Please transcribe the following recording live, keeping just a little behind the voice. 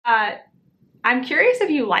Uh, I'm curious if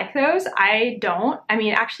you like those. I don't. I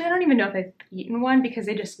mean, actually, I don't even know if I've eaten one because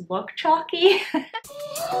they just look chalky.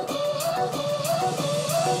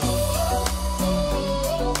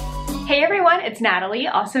 Hey everyone, it's Natalie,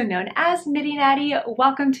 also known as Knitty Natty.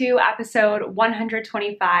 Welcome to episode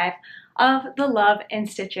 125 of the Love and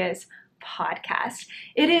Stitches podcast.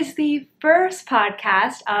 It is the first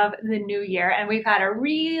podcast of the new year, and we've had a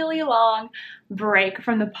really long break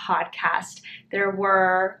from the podcast. There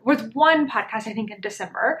was one podcast, I think, in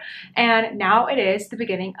December, and now it is the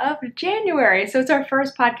beginning of January. So it's our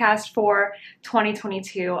first podcast for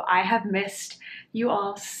 2022. I have missed you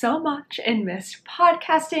all so much and missed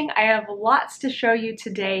podcasting. I have lots to show you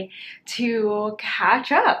today to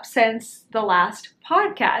catch up since the last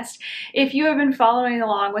podcast. If you have been following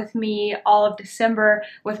along with me all of December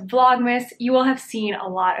with Vlogmas, you will have seen a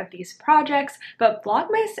lot of these projects, but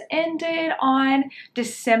Vlogmas ended on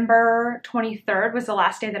December 23rd was the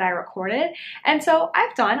last day that I recorded, and so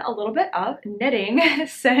I've done a little bit of knitting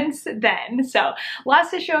since then. So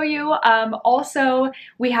lots to show you. Also,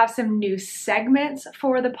 we have some new segments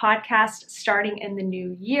for the podcast starting in the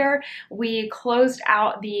new year. We closed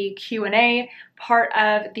out the Q&A part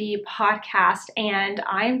of the podcast, and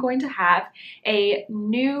I am going to have a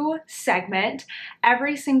new segment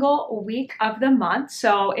every single week of the month.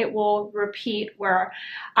 So it will repeat where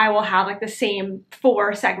I will have like the same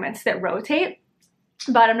 4 segments that rotate.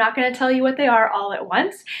 But I'm not going to tell you what they are all at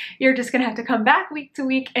once. You're just going to have to come back week to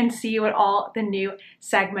week and see what all the new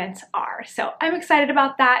segments are. So I'm excited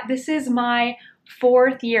about that. This is my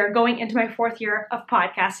 4th year, going into my 4th year of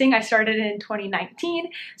podcasting. I started in 2019.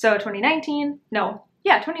 So 2019,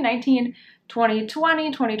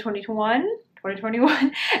 2020,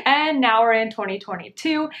 2021, and now we're in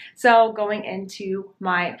 2022. So going into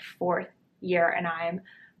my 4th year, and I'm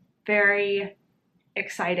very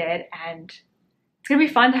excited, and it's gonna be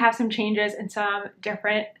fun to have some changes and some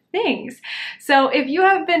different things. So if you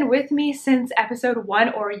have been with me since episode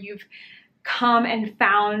 1, or you've come and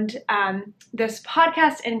found this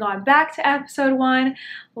podcast and gone back to episode 1,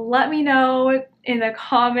 let me know in the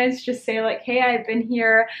comments. Just say like, hey, I've been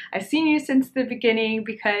here, I've seen you since the beginning,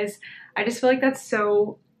 because I just feel like that's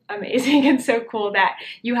so amazing and so cool that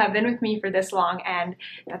you have been with me for this long, and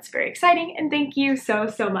that's very exciting, and thank you so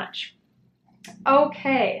much.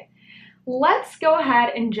 Okay, let's go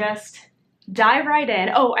ahead and just dive right in.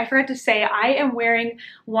 Oh, I forgot to say, I am wearing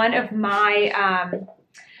one of my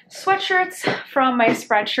sweatshirts from my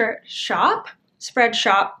spreadshirt shop.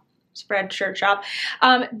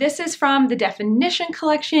 This is from the Definition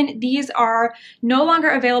collection. These are no longer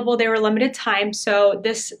available. They were limited time, so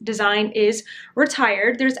this design is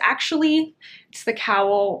retired. There's actually, it's the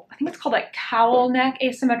cowl, I think it's called like cowl neck,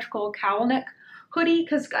 asymmetrical cowl neck hoodie,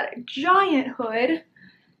 because it's got a giant hood,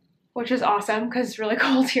 which is awesome because it's really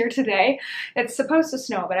cold here today. It's supposed to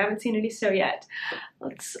snow, but I haven't seen any snow yet.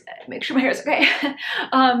 Let's make sure my hair's okay.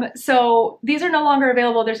 So these are no longer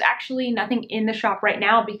available. There's actually nothing in the shop right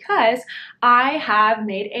now because I have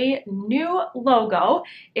made a new logo.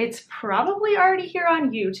 It's probably already here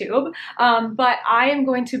on YouTube, but I am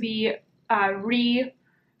going to be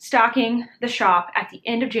restocking the shop at the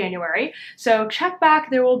end of January. So check back.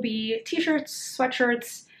 There will be t-shirts,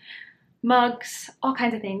 sweatshirts, mugs, all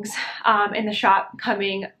kinds of things in the shop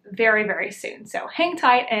coming very soon. So hang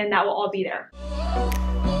tight, and that will all be there.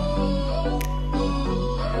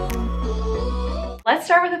 Let's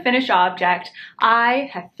start with a finished object.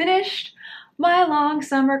 I have finished my long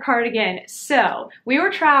summer cardigan. So we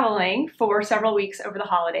were traveling for several weeks over the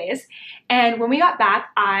holidays, and when we got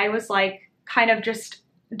back, I was like kind of just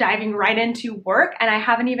diving right into work, and I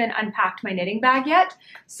haven't even unpacked my knitting bag yet,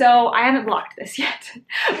 so I haven't blocked this yet,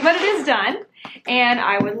 but it is done, and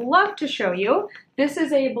I would love to show you. This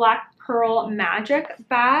is a Black Pearl Magic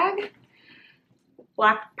bag.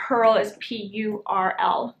 Black Pearl is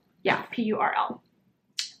P-U-R-L. Yeah, P-U-R-L.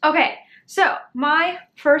 Okay, so my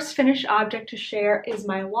first finished object to share is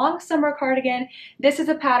my long summer cardigan. This is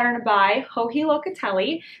a pattern by Joji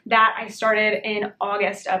Locatelli that I started in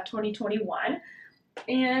August of 2021.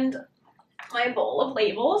 And my bowl of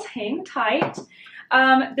labels, hang tight.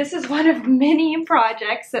 This is one of many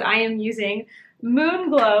projects that I am using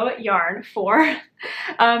Moonglow yarn for.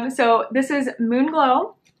 So this is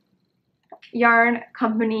Moonglow Yarn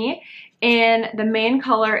Company, and the main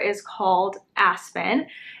color is called Aspen.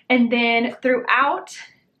 And then throughout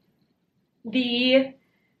the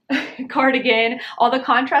cardigan, all the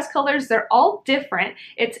contrast colors, they're all different.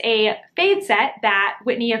 It's a fade set that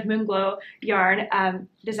Whitney of Moonglow Yarn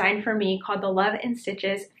designed for me, called the Love and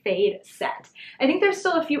Stitches Fade Set. I think there's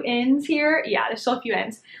still a few ends here. Yeah, there's still a few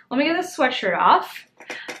ends. Let me get this sweatshirt off.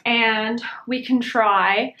 and we can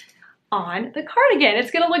try on the cardigan.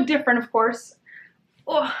 It's gonna look different, of course.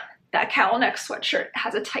 Oh, that cowl neck sweatshirt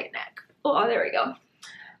has a tight neck. Oh, there we go.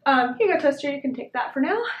 Here you go, Toaster, you can take that for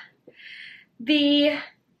now. The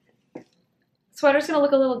sweater's gonna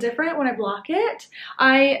look a little different when I block it.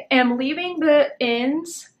 I am leaving the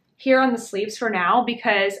ends here on the sleeves for now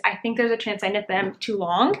because I think there's a chance I knit them too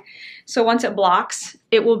long. So once it blocks,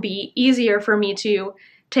 it will be easier for me to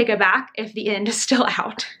take it back if the end is still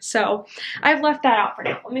out. So I've left that out for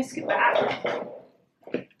now. Let me scoot back.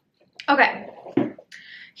 Okay.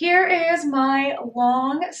 Here is my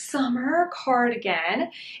long summer cardigan.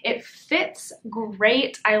 It fits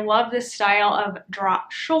great. I love this style of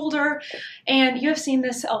drop shoulder, and you have seen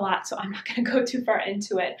this a lot, so I'm not gonna go too far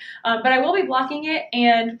into it. But I will be blocking it,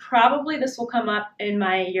 and probably this will come up in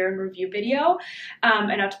my year in review video,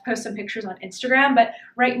 and I'll have to post some pictures on Instagram. But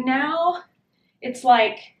right now, it's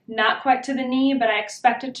like not quite to the knee, but I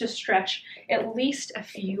expect it to stretch at least a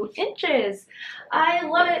few inches. I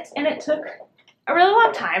love it, and it took a really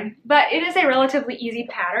long time, but it is a relatively easy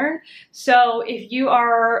pattern. So if you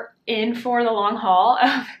are in for the long haul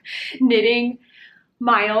of knitting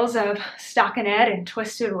miles of stockinette and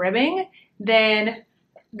twisted ribbing, then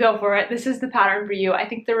go for it. This is the pattern for you. I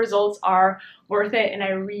think the results are worth it, and I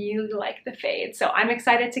really like the fade. So I'm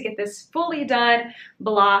excited to get this fully done,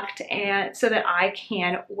 blocked, and so that I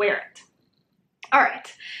can wear it. All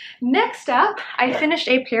right, next up, I finished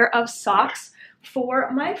a pair of socks for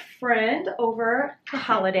my friend over the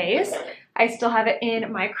holidays. I still have it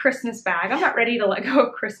in my Christmas bag. I'm not ready to let go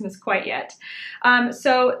of Christmas quite yet.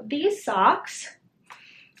 So these socks,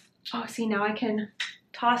 oh, see, now I can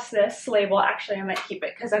toss this label. Actually, I might keep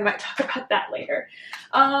it because I might talk about that later.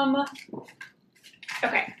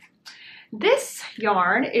 Okay, this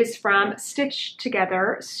yarn is from Stitch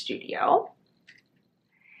Together Studio,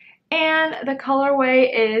 and the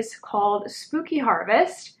colorway is called Spooky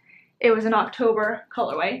Harvest. It was an October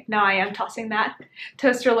colorway. Now I am tossing that.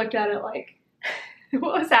 Toaster looked at it like,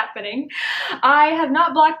 what was happening? I have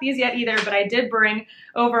not blocked these yet either, but I did bring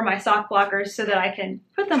over my sock blockers so that I can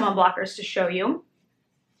put them on blockers to show you.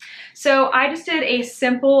 So I just did a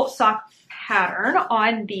simple sock pattern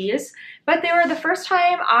on these, but they were the first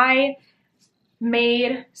time I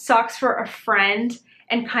made socks for a friend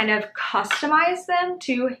and kind of customized them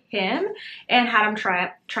to him and had him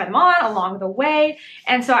try them on along the way.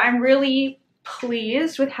 And so I'm really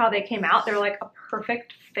pleased with how they came out. They're like a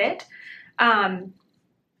perfect fit. And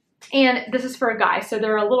this is for a guy, so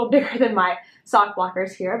they're a little bigger than my sock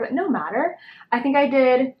blockers here, but no matter. I think I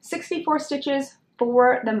did 64 stitches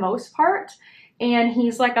for the most part, and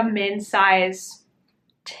he's like a men's size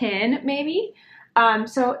 10 maybe.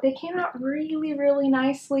 So they came out really, really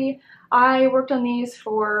nicely. I worked on these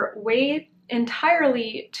for way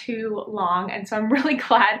entirely too long, and so I'm really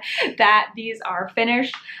glad that these are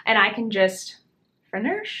finished and I can just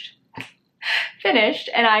finished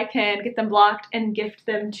and I can get them blocked and gift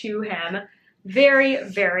them to him very,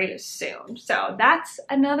 very soon. So that's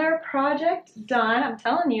another project done. I'm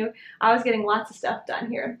telling you, I was getting lots of stuff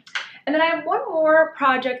done here. And then I have one more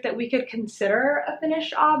project that we could consider a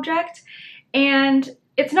finished object, and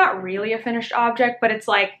it's not really a finished object, but it's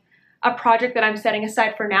like a project that I'm setting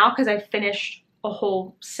aside for now because I've finished a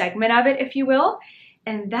whole segment of it, if you will.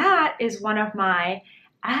 And that is one of my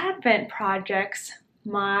Advent projects,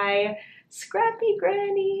 my Scrappy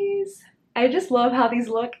Grannies. I just love how these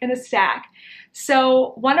look in a stack.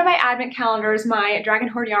 So one of my Advent calendars, my Dragon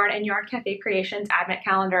Horde Yarn and Yarn Cafe Creations Advent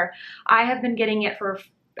calendar, I have been getting it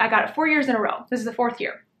I got it 4 years in a row. This is the 4th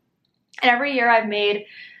year. And every year I've made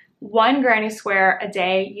one granny square a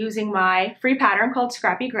day using my free pattern called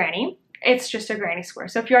Scrappy Granny. It's just a granny square.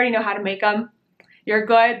 So if you already know how to make them, you're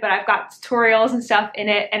good, but I've got tutorials and stuff in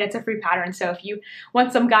it, and it's a free pattern. So if you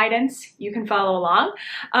want some guidance, you can follow along.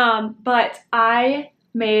 But I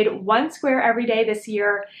made one square every day this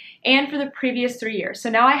year and for the previous 3 years.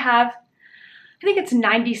 So now I have, I think it's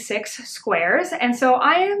 96 squares. And so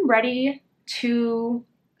I am ready to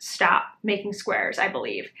stop making squares, I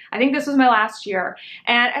believe. I think this was my last year,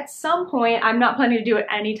 and at some point, I'm not planning to do it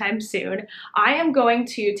anytime soon, I am going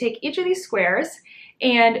to take each of these squares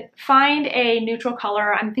and find a neutral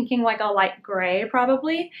color. I'm thinking like a light gray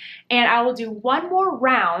probably, and I will do one more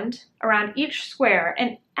round around each square,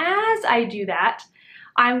 and as I do that,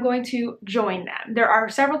 I'm going to join them. There are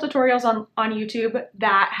several tutorials on YouTube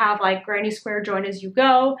that have like granny square join as you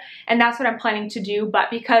go, and that's what I'm planning to do, but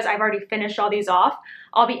because I've already finished all these off,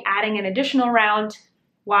 I'll be adding an additional round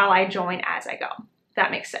while I join as I go. If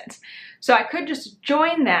that makes sense. So I could just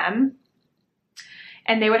join them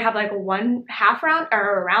and they would have like one half round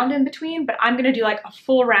or a round in between, but I'm gonna do like a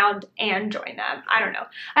full round and join them. I don't know.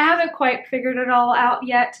 I haven't quite figured it all out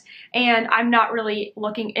yet, and I'm not really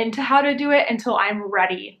looking into how to do it until I'm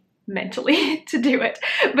ready mentally to do it.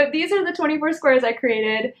 But these are the 24 squares I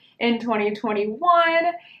created in 2021,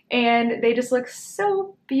 and they just look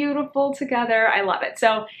so beautiful together. I love it.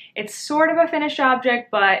 So it's sort of a finished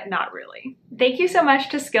object, but not really. Thank you so much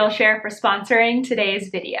to Skillshare for sponsoring today's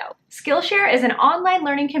video. Skillshare is an online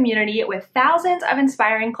learning community with thousands of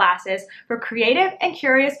inspiring classes for creative and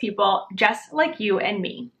curious people just like you and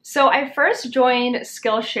me. So I first joined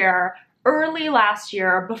Skillshare early last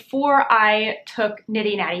year before I took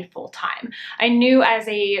Knitty Natty full time. I knew as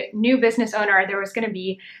a new business owner there was going to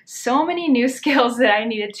be so many new skills that I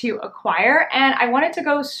needed to acquire, and I wanted to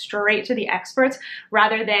go straight to the experts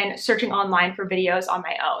rather than searching online for videos on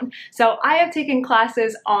my own. So I have taken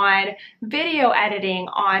classes on video editing,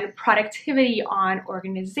 on productivity, on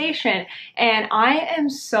organization, and I am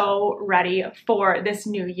so ready for this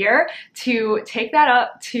new year to take that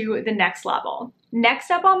up to the next level.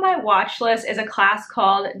 Next up on my watch list is a class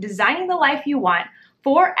called Designing the Life You Want: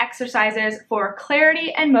 4 Exercises for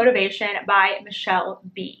Clarity and Motivation by Michelle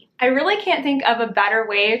B. I really can't think of a better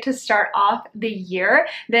way to start off the year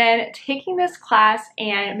than taking this class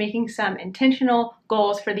and making some intentional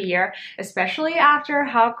goals for the year, especially after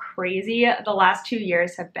how crazy the last 2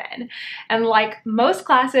 years have been. And like most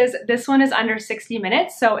classes, this one is under 60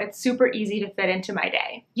 minutes, so it's super easy to fit into my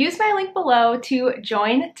day. Use my link below to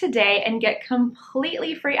join today and get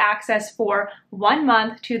completely free access for 1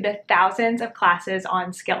 month to the thousands of classes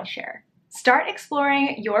on Skillshare. Start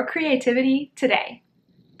exploring your creativity today.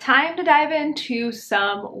 Time to dive into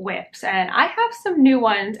some whips, and I have some new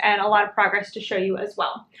ones and a lot of progress to show you as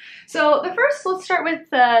well. So the first, let's start with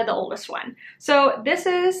the oldest one. So this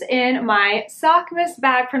is in my Sockmas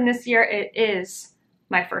bag from this year. It is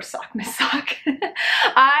my first Sockmas sock.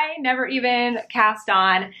 I never even cast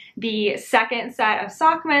on the second set of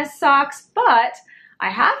Sockmas socks, but I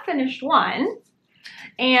have finished one.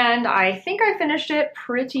 And I think I finished it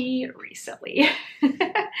pretty recently.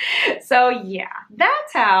 So yeah,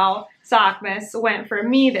 that's how Sockmas went for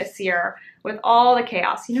me this year with all the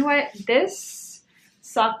chaos. You know what? This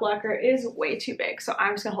sock blocker is way too big, so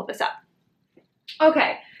I'm just gonna hold this up.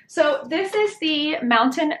 Okay, so this is the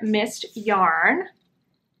Mountain Mist yarn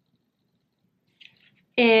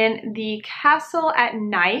in the Castle at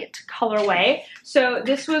Night colorway. So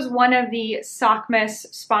this was one of the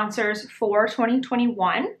Sockmas sponsors for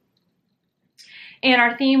 2021. And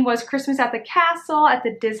our theme was Christmas at the Castle, at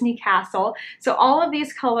the Disney Castle. So all of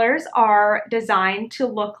these colors are designed to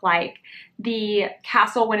look like the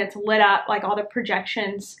castle when it's lit up, like all the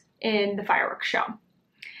projections in the fireworks show.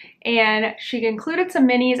 And she included some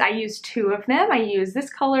minis. I used 2 of them. I used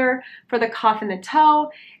this color for the cuff and the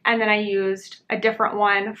toe, and then I used a different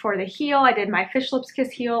one for the heel. I did my Fish Lips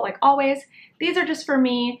Kiss heel like always. These are just for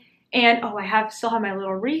me. And oh, I still have my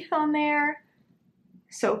little wreath on there.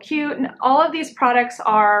 So cute. And all of these products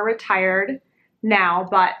are retired now,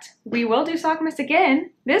 but we will do Sockmas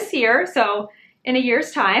again this year. So in a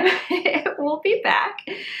year's time, it will be back.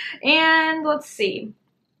 And let's see.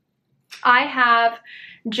 I have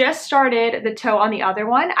just started the toe on the other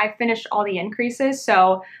one. I finished all the increases,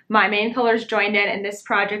 so my main colors joined in, and this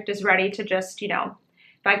project is ready to just, you know,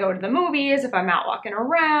 if I go to the movies, if I'm out walking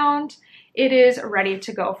around, it is ready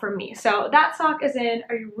to go for me. So that sock is in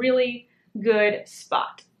a really good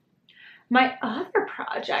spot. My other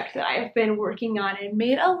project that I've been working on and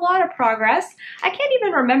made a lot of progress, I can't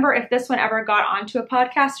even remember if this one ever got onto a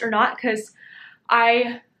podcast or not, because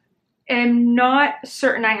I am not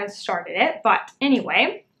certain I have started it, but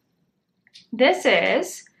anyway, this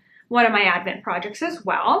is one of my Advent projects as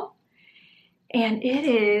well, and it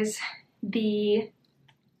is the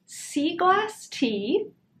Sea Glass Tea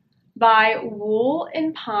by Wool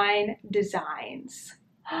and Pine Designs.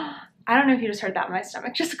 I don't know if you just heard that, my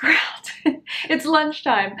stomach just growled. It's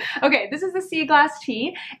lunchtime. Okay, this is the Sea Glass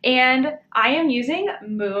Tea, and I am using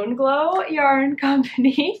Moonglow Yarn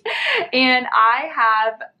Company, and I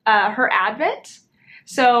have her Advent.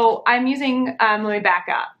 So I'm using, let me back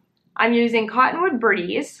up. I'm using Cottonwood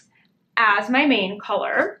Breeze as my main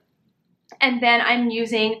color, and then I'm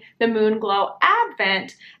using the Moonglow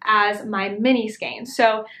Advent as my mini skein.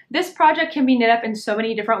 So this project can be knit up in so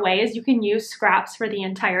many different ways. You can use scraps for the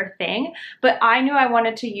entire thing, but I knew I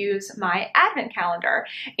wanted to use my Advent calendar,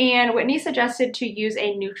 and Whitney suggested to use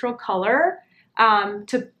a neutral color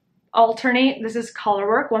to alternate. This is color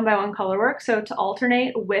work, 1x1 color work, so to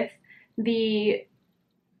alternate with the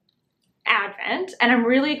Advent, and I'm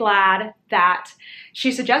really glad that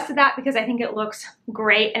she suggested that because I think it looks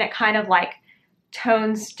great, and it kind of like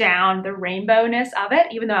tones down the rainbowness of it.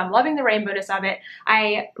 Even though I'm loving the rainbowness of it,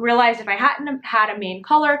 I realized if I hadn't had a main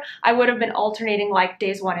color, I would have been alternating like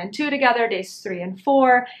days 1 and 2 together, days 3 and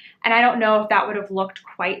 4, and I don't know if that would have looked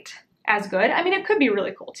quite as good. I mean, it could be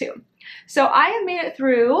really cool too. So I have made it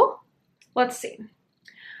through, let's see,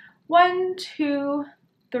 1, 2,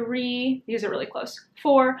 3, these are really close,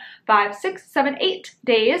 4, 5, 6, 7, 8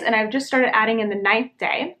 days, and I've just started adding in the 9th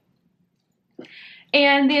day.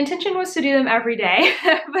 And the intention was to do them every day,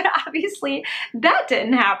 but obviously that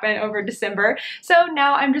didn't happen over December. So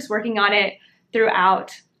now I'm just working on it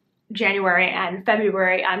throughout January and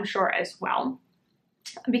February, I'm sure, as well,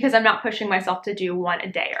 because I'm not pushing myself to do one a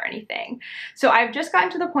day or anything. So I've just gotten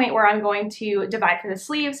to the point where I'm going to divide for the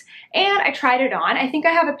sleeves, and I tried it on. I think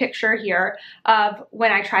I have a picture here of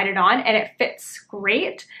when I tried it on, and it fits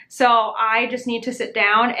great. So I just need to sit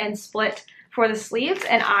down and split for the sleeves,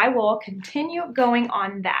 and I will continue going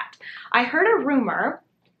on that. I heard a rumor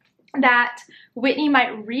that Whitney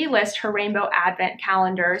might relist her rainbow advent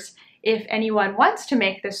calendars if anyone wants to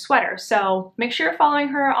make this sweater. So make sure you're following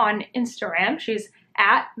her on Instagram. She's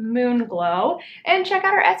at Moonglow, and check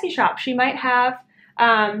out her Etsy shop. She might have,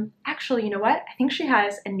 actually, you know what? I think she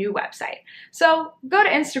has a new website. So go to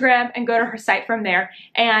Instagram and go to her site from there,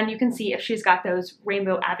 and you can see if she's got those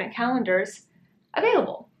rainbow advent calendars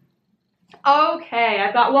available. Okay,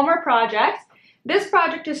 I've got one more project. This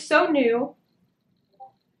project is so new,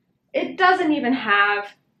 it doesn't even have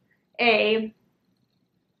a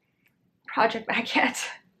project bag yet.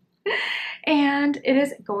 And it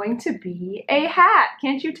is going to be a hat.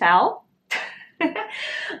 Can't you tell?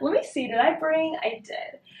 Let me see, did I bring? I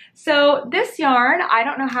did. So this yarn, I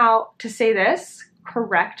don't know how to say this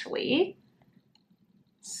correctly.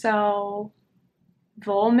 So,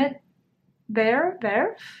 Volmit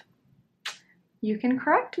Verf. You can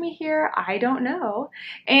correct me here, I don't know.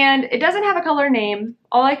 And it doesn't have a color name.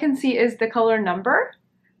 All I can see is the color number.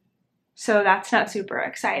 So that's not super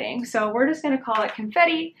exciting. So we're just gonna call it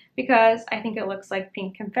confetti because I think it looks like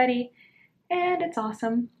pink confetti and it's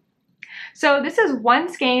awesome. So this is one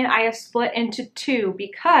skein I have split into 2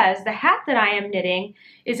 because the hat that I am knitting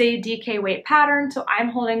is a DK weight pattern. So I'm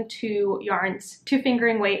holding 2 yarns, 2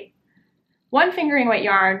 fingering weight, 1 fingering weight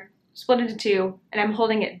yarn, split into 2, and I'm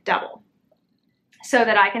holding it double, so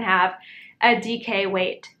that I can have a DK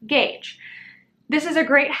weight gauge. This is a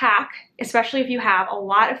great hack, especially if you have a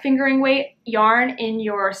lot of fingering weight yarn in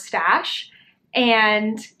your stash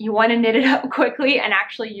and you want to knit it up quickly and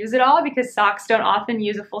actually use it all, because socks don't often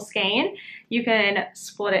use a full skein. You can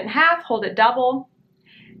split it in half, hold it double.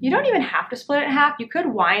 You don't even have to split it in half. You could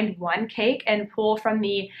wind one cake and pull from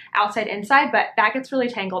the outside inside, but that gets really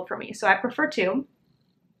tangled for me, so I prefer 2.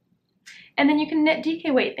 And then you can knit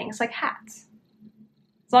DK weight things like hats,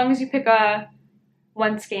 as long as you pick a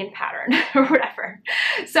 1 skein pattern or whatever.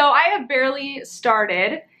 So I have barely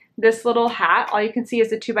started this little hat. All you can see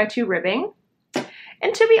is the 2x2 ribbing.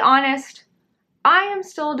 And to be honest, I am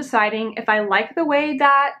still deciding if I like the way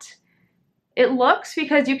that it looks,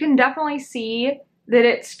 because you can definitely see that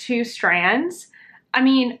it's 2 strands. I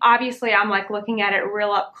mean, obviously I'm like looking at it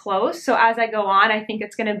real up close. So as I go on, I think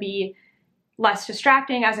it's gonna be less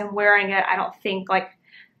distracting as I'm wearing it. I don't think, like,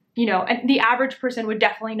 you know, the average person would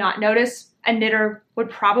definitely not notice. A knitter would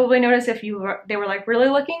probably notice if they were like really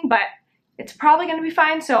looking, but it's probably going to be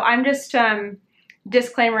fine. So I'm just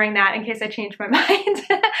disclaimering that in case I change my mind,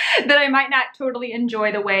 that I might not totally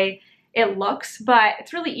enjoy the way it looks, but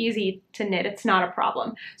it's really easy to knit. It's not a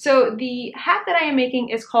problem. So the hat that I am making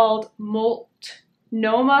is called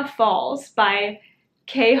Multnomah Falls by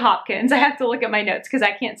Kay Hopkins. I have to look at my notes because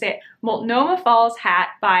I can't say it. Multnomah Falls hat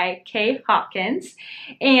by Kay Hopkins.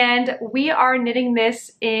 And we are knitting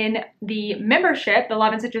this in the membership, the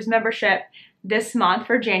Love and Stitches membership, this month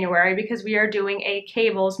for January, because we are doing a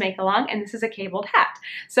cables make along, and this is a cabled hat.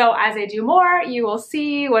 So as I do more, you will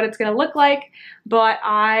see what it's going to look like, but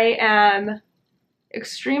I am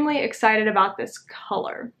extremely excited about this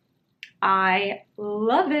color. I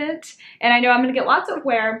love it, and I know I'm going to get lots of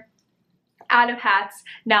wear out of hats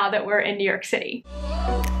now that we're in New York City.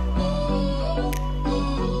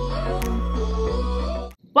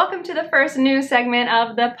 Welcome to the first news segment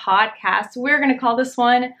of the podcast. We're going to call this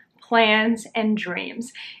one Plans and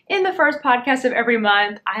Dreams. In the first podcast of every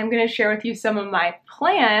month, I'm going to share with you some of my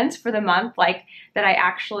plans for the month, like that I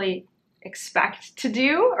actually expect to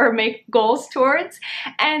do or make goals towards.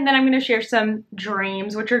 And then I'm going to share some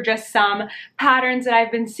dreams, which are just some patterns that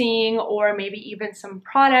I've been seeing, or maybe even some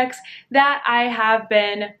products that I have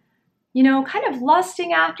been, you know, kind of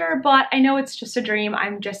lusting after, but I know it's just a dream.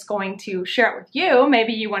 I'm just going to share it with you.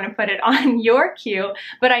 Maybe you want to put it on your queue,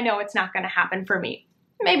 but I know it's not going to happen for me.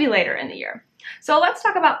 Maybe later in the year. So let's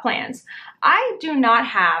talk about plans. I do not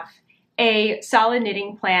have a solid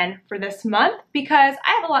knitting plan for this month because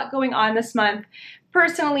I have a lot going on this month,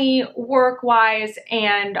 personally, work-wise,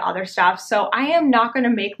 and other stuff. So I am not going to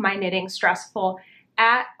make my knitting stressful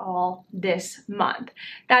at all this month.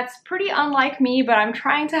 That's pretty unlike me, but I'm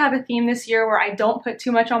trying to have a theme this year where I don't put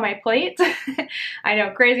too much on my plate. I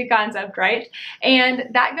know, crazy concept, right? And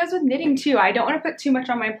that goes with knitting too. I don't want to put too much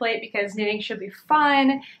on my plate because knitting should be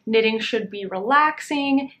fun, knitting should be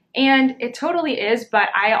relaxing, and it totally is, but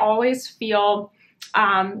I always feel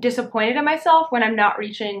disappointed in myself when I'm not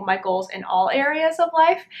reaching my goals in all areas of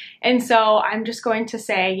life. And so I'm just going to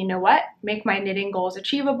say, you know what, make my knitting goals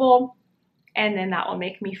achievable, and then that will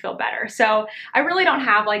make me feel better. So I really don't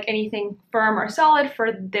have like anything firm or solid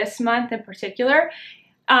for this month in particular,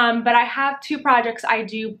 but I have two projects I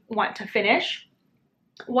do want to finish.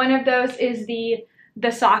 One of those is the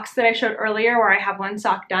socks that I showed earlier where I have one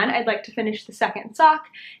sock done. I'd like to finish the second sock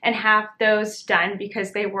and have those done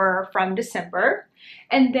because they were from December.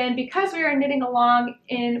 And then because we are knitting along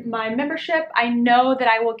in my membership, I know that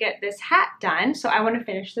I will get this hat done, so I want to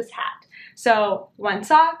finish this hat. So one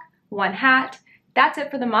sock, one hat. That's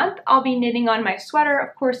it for the month. I'll be knitting on my sweater,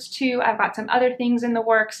 of course, too. I've got some other things in the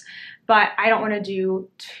works, but I don't want to do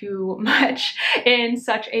too much in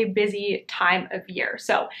such a busy time of year.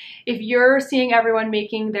 So if you're seeing everyone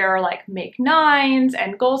making their like make nines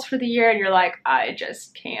and goals for the year and you're like, I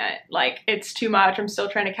just can't, like it's too much, I'm still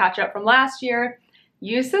trying to catch up from last year,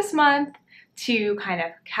 use this month to kind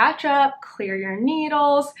of catch up, clear your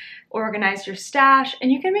needles, organize your stash,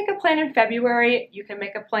 and you can make a plan in February. You can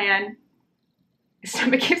make a plan,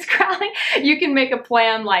 stomach keeps growling, you can make a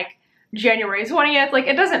plan like January 20th, like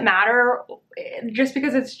it doesn't matter. Just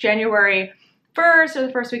because it's January 1st or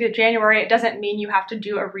the first week of January, it doesn't mean you have to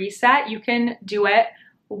do a reset. You can do it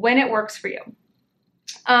when it works for you.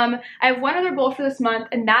 I have one other goal for this month,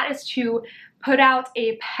 and that is to put out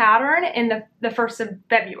a pattern in the 1st of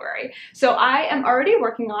February. So I am already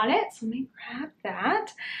working on it. So let me grab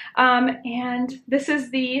that. And this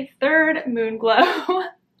is the third Moon Glow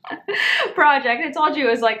project. I told you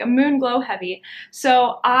it was like a Moon Glow heavy.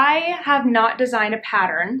 So I have not designed a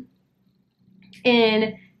pattern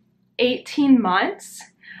in 18 months.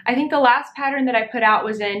 I think the last pattern that I put out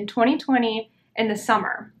was in 2020 in the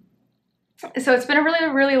summer. So it's been a really,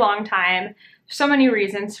 really long time. So many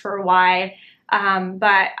reasons for why.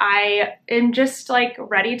 But I am just like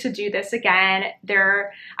ready to do this again.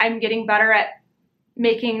 I'm getting better at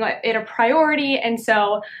making it a priority, and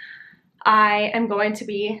so I am going to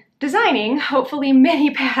be designing hopefully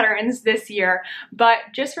many patterns this year. But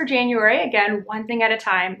just for January, again, one thing at a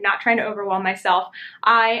time, not trying to overwhelm myself,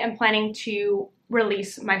 I am planning to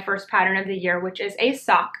release my first pattern of the year, which is a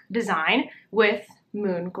sock design with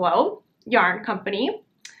Moon Glow Yarn Company.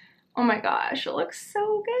 Oh my gosh, it looks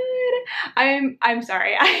so good. I'm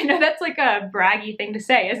sorry. I know that's like a braggy thing to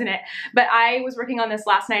say, isn't it? But I was working on this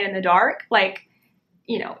last night in the dark. Like,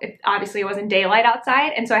 you know, obviously it wasn't daylight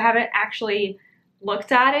outside, and so I haven't actually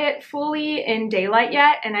looked at it fully in daylight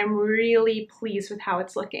yet, and I'm really pleased with how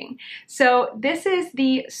it's looking. So this is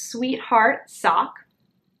the Sweetheart sock,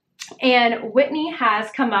 and Whitney has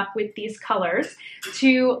come up with these colors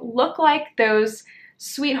to look like those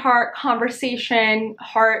sweetheart conversation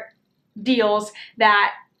heart deals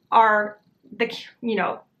that are the, you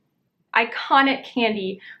know, iconic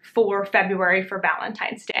candy for February for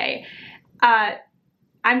Valentine's Day.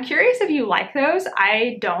 I'm curious if you like those.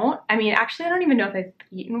 I don't. I mean, actually, I don't even know if I've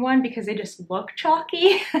eaten one because they just look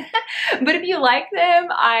chalky. But if you like them,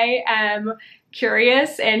 I am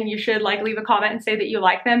curious, and you should like leave a comment and say that you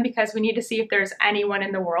like them, because we need to see if there's anyone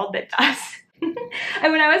in the world that does.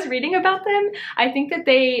 And when I was reading about them, I think that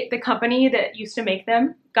the company that used to make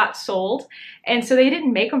them got sold, and so they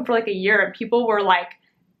didn't make them for like a year, and people were like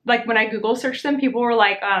when I Google searched them, people were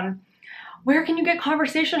like, where can you get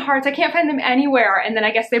conversation hearts? I can't find them anywhere. And then I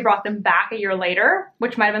guess they brought them back a year later,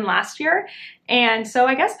 which might have been last year. And so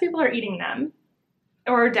I guess people are eating them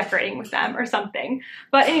or decorating with them or something.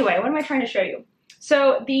 But anyway, what am I trying to show you?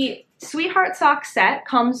 So the Sweetheart sock set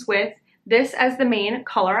comes with this as the main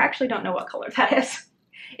color. I actually don't know what color that is.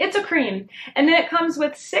 It's a cream. And then it comes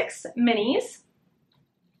with 6 minis.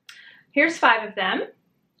 Here's 5 of them.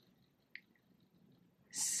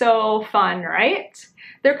 So fun, right?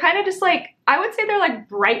 They're kind of just like, I would say they're like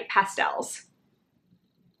bright pastels.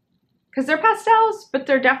 Because they're pastels, but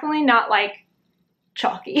they're definitely not like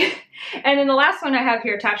chalky. And then the last one I have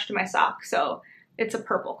here attached to my sock, so it's a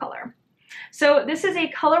purple color. So this is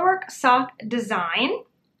a colorwork sock design,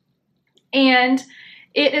 and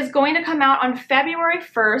it is going to come out on February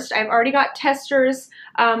 1st. I've already got testers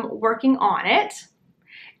working on it.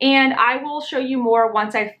 and I will show you more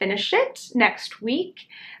once I finish it next week.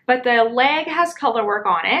 But the leg has color work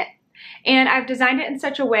on it, and I've designed it in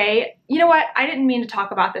such a way, you know what, I didn't mean to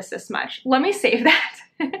talk about this much. Let me save that.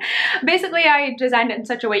 Basically, I designed it in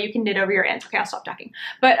such a way you can knit over your ends. Okay, I'll stop talking.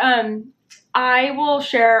 But I will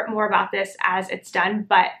share more about this as it's done,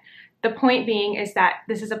 but the point being is that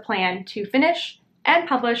this is a plan to finish and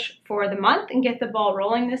publish for the month and get the ball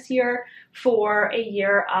rolling this year for a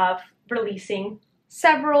year of releasing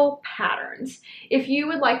several patterns. If you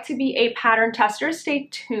would like to be a pattern tester, stay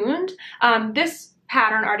tuned. This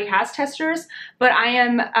pattern already has testers, but I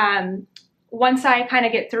am, once I kind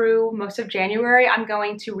of get through most of January, I'm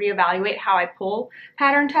going to reevaluate how I pull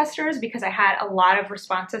pattern testers because I had a lot of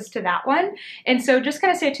responses to that one. And so just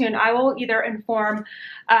kind of stay tuned. I will either inform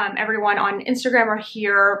everyone on Instagram or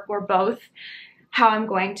here or both how I'm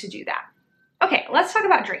going to do that. Okay, let's talk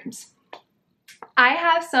about dreams. I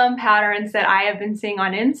have some patterns that I have been seeing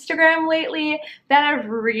on Instagram lately that have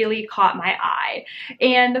really caught my eye.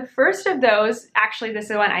 And the first of those, actually this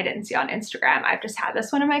is one I didn't see on Instagram. I've just had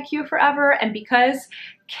this one in my queue forever. And because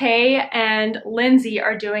Kay and Lindsay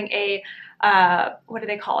are doing a, what do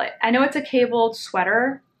they call it? I know it's a cabled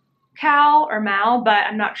sweater cowl or mal, but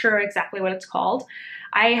I'm not sure exactly what it's called.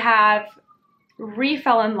 I have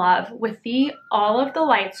fell in love with the All of the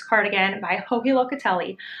Lights cardigan by Hoagie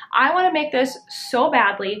Locatelli. I want to make this so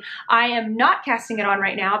badly. I am not casting it on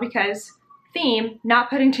right now because theme, not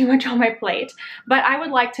putting too much on my plate, but I would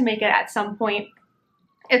like to make it at some point.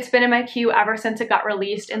 It's been in my queue ever since it got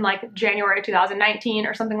released in like January 2019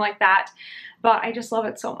 or something like that. But I just love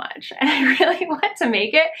it so much and I really want to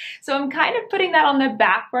make it. So I'm kind of putting that on the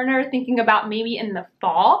back burner, thinking about maybe in the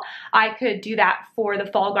fall, I could do that for the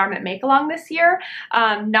fall garment make along this year.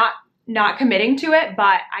 Not committing to it,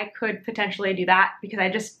 but I could potentially do that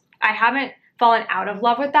because I haven't fallen out of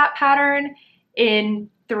love with that pattern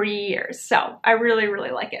in 3 years. So I really,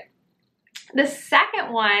 really like it. The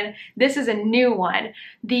second one, this is a new one,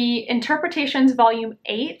 the Interpretations Volume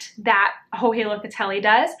 8 that Hoagie Locatelli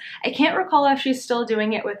does. I can't recall if she's still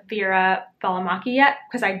doing it with Vera Valimaki yet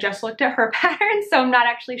because I just looked at her pattern, so I'm not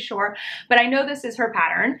actually sure, but I know this is her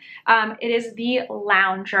pattern. It is the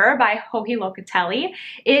Lounger by Hoagie Locatelli.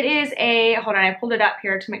 It is a, hold on, I pulled it up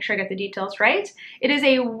here to make sure I get the details right. It is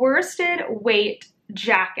a worsted weight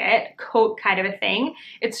jacket, coat kind of a thing.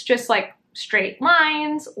 It's just like straight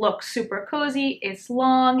lines, looks super cozy, it's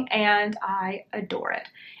long, and I adore it.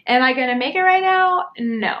 Am I gonna make it right now?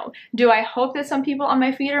 No. Do I hope that some people on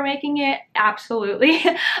my feed are making it? Absolutely.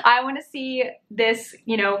 I want to see this,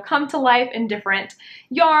 you know, come to life in different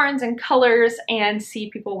yarns and colors and see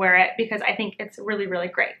people wear it because I think it's really, really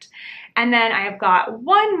great. And then I have got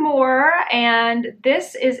one more, and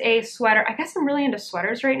this is a sweater. I guess I'm really into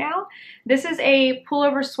sweaters right now. This is a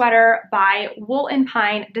pullover sweater by Wool and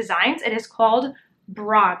Pine Designs. It is called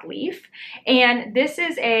Broadleaf, and this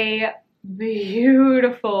is a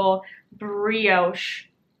beautiful brioche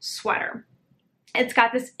sweater. It's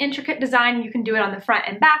got this intricate design. You can do it on the front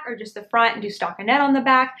and back or just the front and do stockinette on the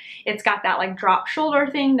back. It's got that like drop shoulder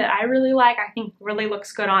thing that I really like. I think really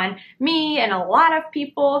looks good on me and a lot of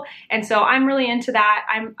people. And so I'm really into that.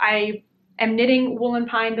 I am knitting Wool and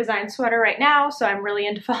Pine Design sweater right now, so I'm really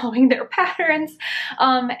into following their patterns.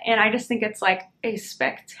 And I just think it's like a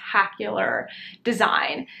spectacular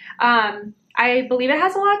design. I believe it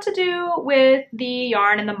has a lot to do with the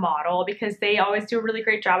yarn and the model because they always do a really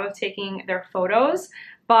great job of taking their photos.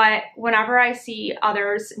 But whenever I see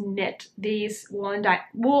others knit these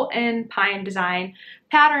Wool and Pine Design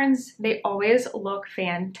patterns, they always look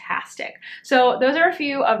fantastic. So those are a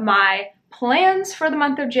few of my plans for the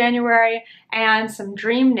month of January and some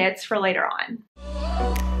dream knits for later on.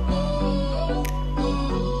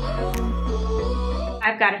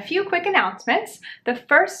 I've got a few quick announcements. The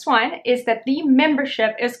first one is that the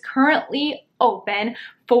membership is currently open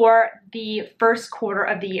for the first quarter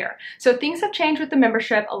of the year. So things have changed with the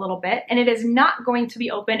membership a little bit, and it is not going to be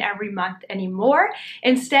open every month anymore.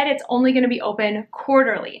 Instead, it's only going to be open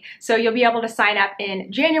quarterly. So you'll be able to sign up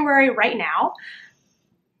in January right now,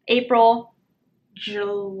 April,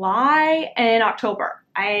 July, and October.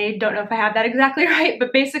 I don't know if I have that exactly right,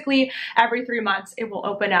 but basically every 3 months it will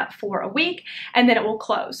open up for a week and then it will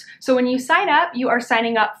close. So when you sign up, you are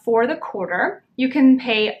signing up for the quarter. You can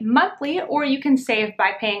pay monthly or you can save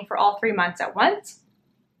by paying for all 3 months at once.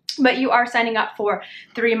 But you are signing up for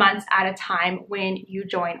 3 months at a time when you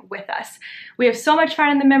join with us. We have so much fun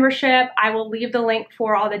in the membership. I will leave the link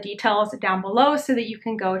for all the details down below so that you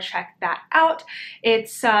can go check that out.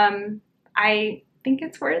 It's, think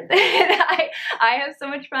it's worth it. I have so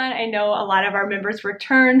much fun. I know a lot of our members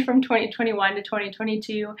returned from 2021 to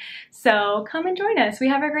 2022, so come and join us. We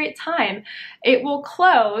have a great time. It will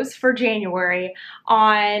close for January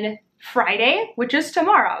on Friday, which is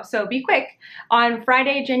tomorrow, so be quick, on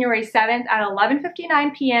Friday, January 7th at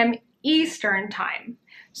 11:59 p.m. Eastern time.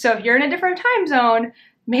 So if you're in a different time zone,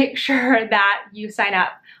 make sure that you sign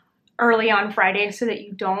up early on Friday so that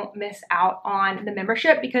you don't miss out on the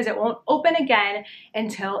membership, because it won't open again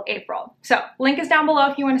until April. So link is down below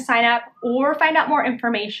if you want to sign up or find out more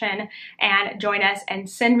information and join us, and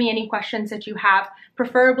send me any questions that you have,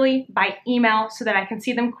 preferably by email so that I can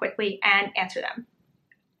see them quickly and answer them.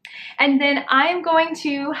 And then I'm going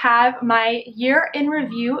to have my year in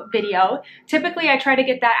review video. Typically I try to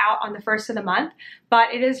get that out on the first of the month,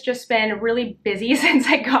 but it has just been really busy since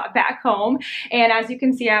I got back home. And as you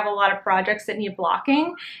can see, I have a lot of projects that need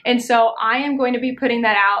blocking. And so I am going to be putting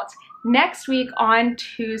that out next week on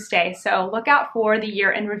Tuesday. So look out for the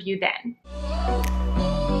year in review then.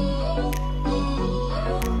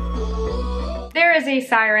 There is a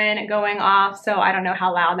siren going off, so I don't know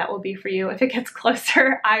how loud that will be for you. If it gets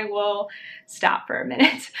closer, I will stop for a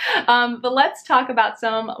minute. But let's talk about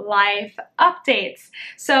some life updates.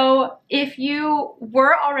 So if you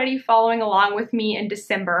were already following along with me in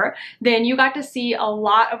December, then you got to see a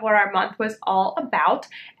lot of what our month was all about.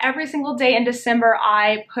 Every single day in December,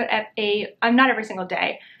 I put up not every single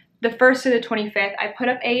day, the 1st to the 25th, I put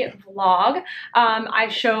up a vlog. I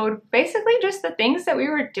showed basically just the things that we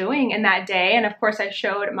were doing in that day. And of course I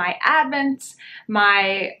showed my advents,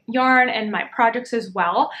 my yarn, and my projects as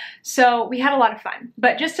well. So we had a lot of fun.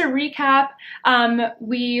 But just to recap,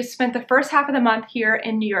 we spent the first half of the month here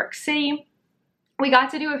in New York City. We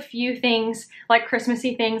got to do a few things, like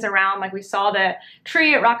Christmassy things around, like we saw the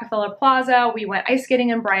tree at Rockefeller Plaza. We went ice skating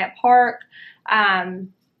in Bryant Park.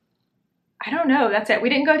 I don't know, that's it. We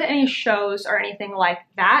didn't go to any shows or anything like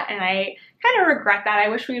that, and I kind of regret that. I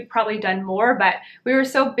wish we'd probably done more, but we were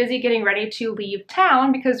so busy getting ready to leave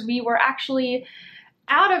town because we were actually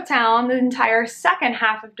out of town the entire second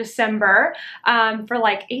half of December for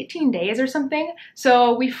like 18 days or something.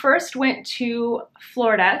 So we first went to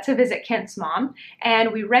Florida to visit Kent's mom,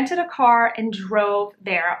 and we rented a car and drove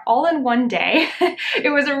there all in one day.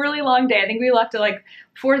 It was a really long day. I think we left at like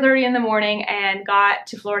 4:30 in the morning and got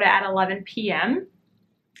to Florida at 11 p.m.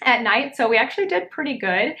 at night, so we actually did pretty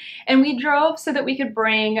good. And we drove so that we could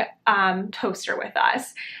bring Toaster with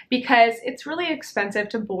us, because it's really expensive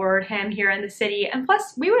to board him here in the city, and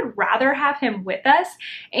plus we would rather have him with us,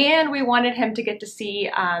 and we wanted him to get to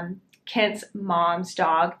see Kent's mom's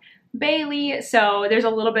dog, Bailey. So there's a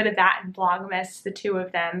little bit of that in Vlogmas. The two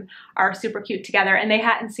of them are super cute together, and they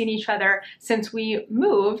hadn't seen each other since we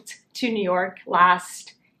moved to New York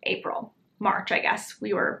last March, I guess.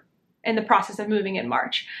 We were in the process of moving in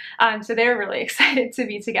March. So they're really excited to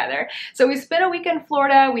be together. So we spent a week in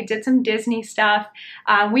Florida. We did some Disney stuff.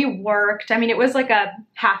 We worked. I mean, it was like a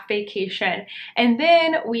half vacation. And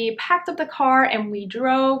then we packed up the car and we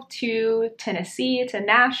drove to Tennessee, to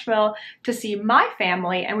Nashville, to see my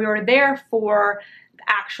family. And we were there for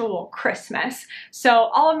actual Christmas. So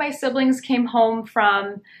all of my siblings came home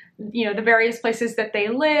from the various places that they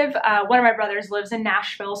live. One of my brothers lives in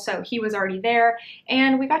Nashville, so he was already there,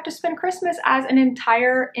 and we got to spend Christmas as an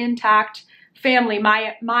entire intact family.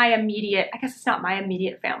 My immediate, I guess it's not my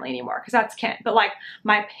immediate family anymore because that's Kent, but like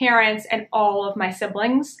my parents and all of my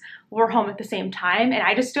siblings were home at the same time, and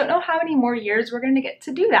I just don't know how many more years we're going to get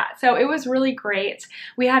to do that. So it was really great.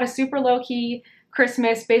 We had a super low-key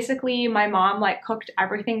Christmas. Basically, my mom like cooked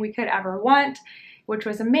everything we could ever want, which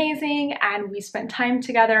was amazing, and we spent time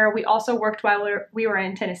together. We also worked while we were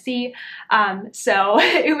in Tennessee, so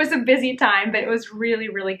it was a busy time, but it was really,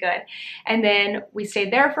 really good. And then we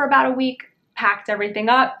stayed there for about a week, packed everything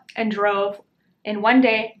up, and drove in one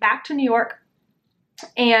day back to New York.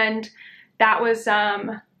 And that was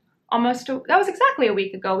that was exactly a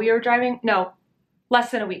week ago. We were driving, no,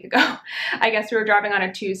 less than a week ago. I guess we were driving on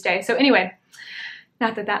a Tuesday. So anyway,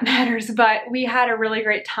 not that that matters, but we had a really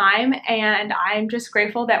great time, and I'm just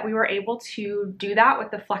grateful that we were able to do that with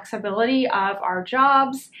the flexibility of our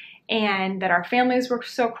jobs, and that our families were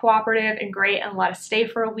so cooperative and great and let us stay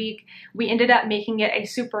for a week. We ended up making it a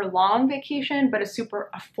super long vacation, but a super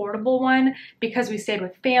affordable one, because we stayed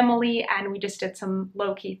with family and we just did some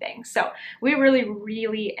low-key things. So we really,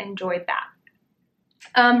 really enjoyed that.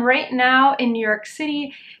 Right now in New York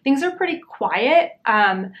City, things are pretty quiet.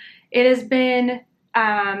 It has been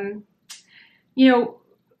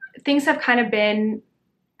things have kind of been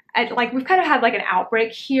like we've kind of had like an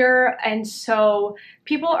outbreak here, and so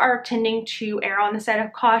people are tending to err on the side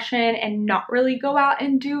of caution and not really go out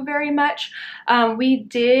and do very much. We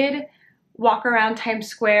did walk around Times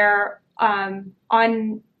Square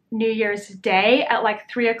on New Year's Day at like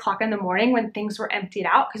 3 o'clock in the morning when things were emptied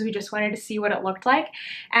out, because we just wanted to see what it looked like,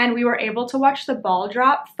 and we were able to watch the ball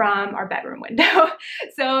drop from our bedroom window.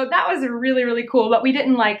 So that was really, really cool, but we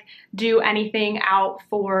didn't like do anything out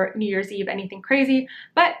for New Year's Eve, anything crazy.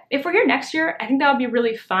 But if we're here next year, I think that would be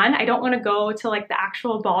really fun. I don't want to go to like the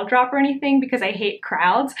actual ball drop or anything because I hate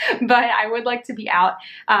crowds, but I would like to be out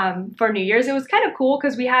for New Year's. It was kind of cool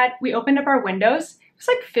because we opened up our windows. It was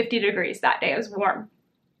like 50 degrees that day. It was warm.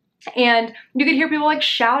 And you could hear people like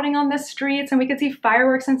shouting on the streets, and we could see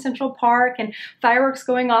fireworks in Central Park and fireworks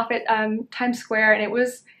going off at Times Square, and it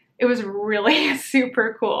was really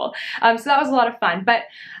super cool. So that was a lot of fun. But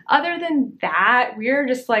other than that, we're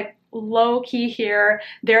just like low key here.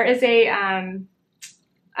 There is a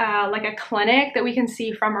like a clinic that we can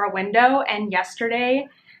see from our window, and yesterday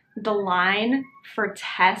the line for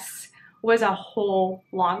tests was a whole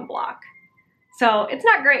long block. So it's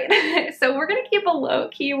not great. So we're gonna keep a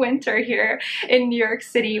low-key winter here in New York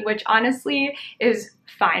City, which honestly is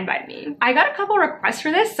fine by me. I got a couple requests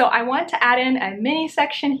for this, so I want to add in a mini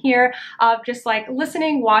section here of just like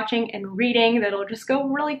listening, watching, and reading that'll just go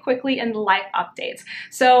really quickly in the life updates.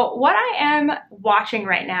 So what I am watching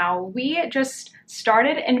right now, we just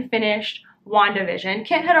started and finished WandaVision.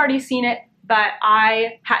 Kent had already seen it, but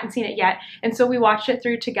I hadn't seen it yet, and so we watched it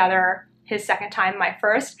through together, his second time, my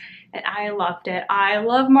first, and I loved it. I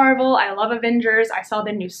love Marvel, I love Avengers, I saw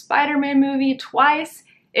the new Spider-Man movie twice.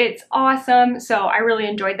 It's awesome, so I really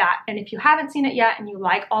enjoyed that. And if you haven't seen it yet and you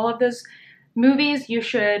like all of those movies, you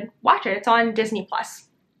should watch it. It's on Disney+.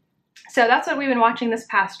 So that's what we've been watching this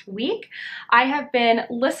past week. I have been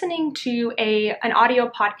listening to an audio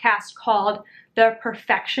podcast called The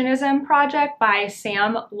Perfectionism Project by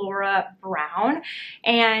Sam Laura Brown,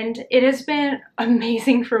 and it has been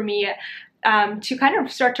amazing for me to kind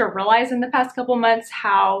of start to realize in the past couple months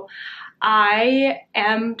how I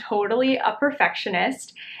am totally a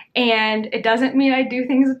perfectionist. And it doesn't mean I do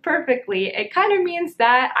things perfectly. It kind of means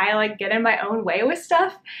that I like get in my own way with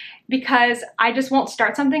stuff, because I just won't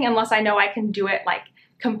start something unless I know I can do it like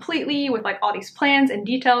completely with like all these plans and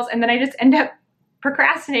details, and then I just end up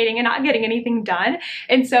procrastinating and not getting anything done.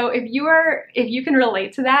 And so if you can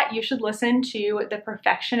relate to that, you should listen to The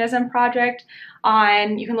Perfectionism Project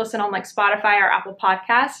you can listen on like Spotify or Apple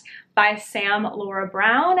Podcasts by Sam Laura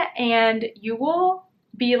Brown, and you will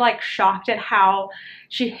be like shocked at how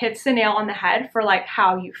she hits the nail on the head for like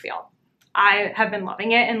how you feel. I have been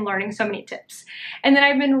loving it and learning so many tips. And then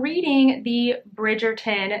I've been reading the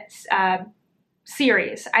Bridgerton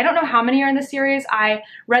series. I don't know how many are in the series. I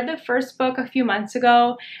read the first book a few months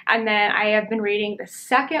ago, and then I have been reading the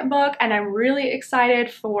second book, and I'm really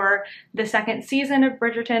excited for the second season of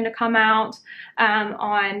Bridgerton to come out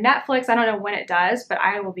on Netflix. I don't know when it does, but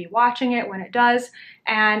I will be watching it when it does.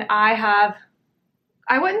 And I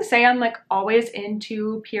wouldn't say I'm like always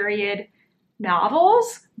into period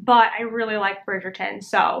novels, but I really like Bridgerton.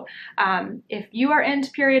 So if you are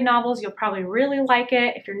into period novels, you'll probably really like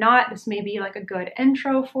it. If you're not, this may be like a good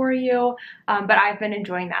intro for you, but I've been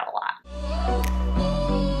enjoying that a lot.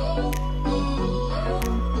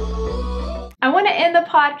 I want to end the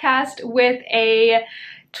podcast with a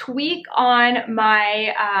tweak on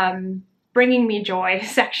my bringing me joy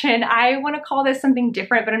section. I want to call this something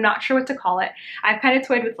different, but I'm not sure what to call it. I've kind of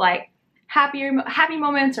toyed with like happy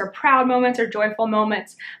moments or proud moments or joyful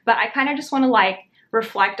moments, but I kind of just want to like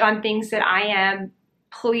reflect on things that I am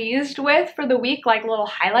pleased with for the week, like little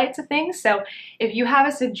highlights of things. So if you have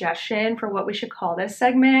a suggestion for what we should call this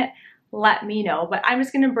segment, let me know. But I'm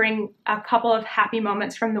just going to bring a couple of happy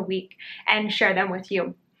moments from the week and share them with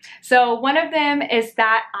you. So one of them is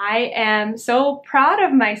that I am so proud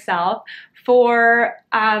of myself for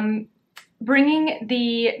bringing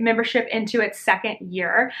the membership into its second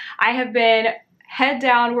year. I have been head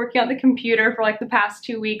down working on the computer for like the past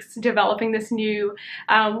 2 weeks, developing this new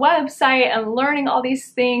website and learning all these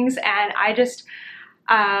things, and I just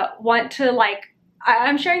want to like,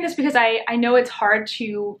 I'm sharing this because I know it's hard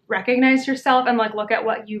to recognize yourself and like look at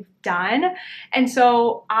what you've done, and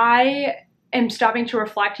so I am stopping to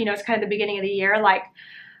reflect. You know, it's kind of the beginning of the year, like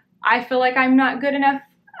I feel like I'm not good enough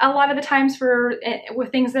a lot of the times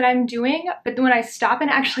with things that I'm doing, but when I stop and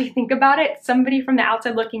actually think about it, somebody from the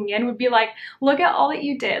outside looking in would be like, look at all that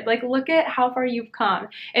you did, like look at how far you've come.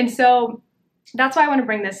 And so that's why I want to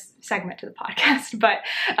bring this segment to the podcast, but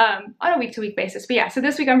on a week-to-week basis. But yeah, so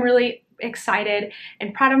this week I'm really excited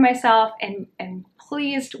and proud of myself and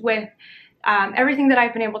pleased with everything that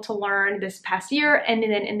I've been able to learn this past year, and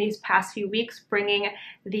then in these past few weeks, bringing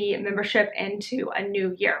the membership into a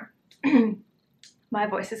new year. My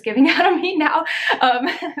voice is giving out on me now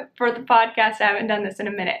for the podcast. I haven't done this in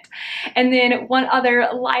a minute. And then one other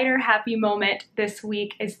lighter happy moment this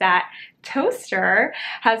week is that Toaster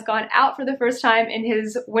has gone out for the first time in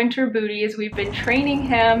his winter booties. We've been training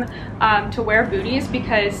him to wear booties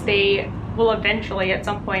because they will eventually at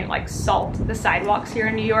some point like salt the sidewalks here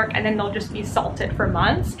in New York, and then they'll just be salted for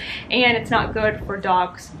months, and it's not good for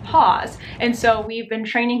dogs' paws. And so we've been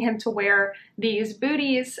training him to wear these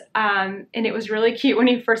booties, and it was really cute when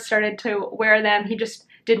he first started to wear them. He just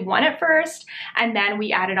did one at first, and then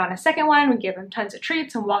we added on a second one. We gave him tons of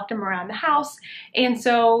treats and walked him around the house. And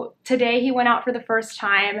so today he went out for the first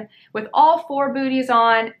time with all 4 booties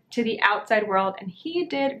on to the outside world, and he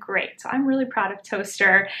did great. So I'm really proud of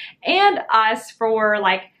Toaster and us for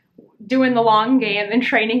like doing the long game and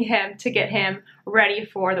training him to get him ready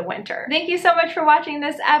for the winter. Thank you so much for watching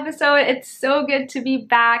this episode. It's so good to be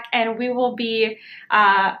back, and we will be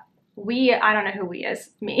I don't know who we is,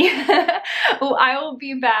 me. Well, I will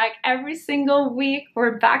be back every single week.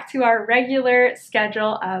 We're back to our regular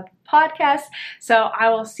schedule of podcasts. So I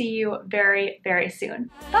will see you very, very soon.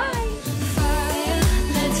 Bye.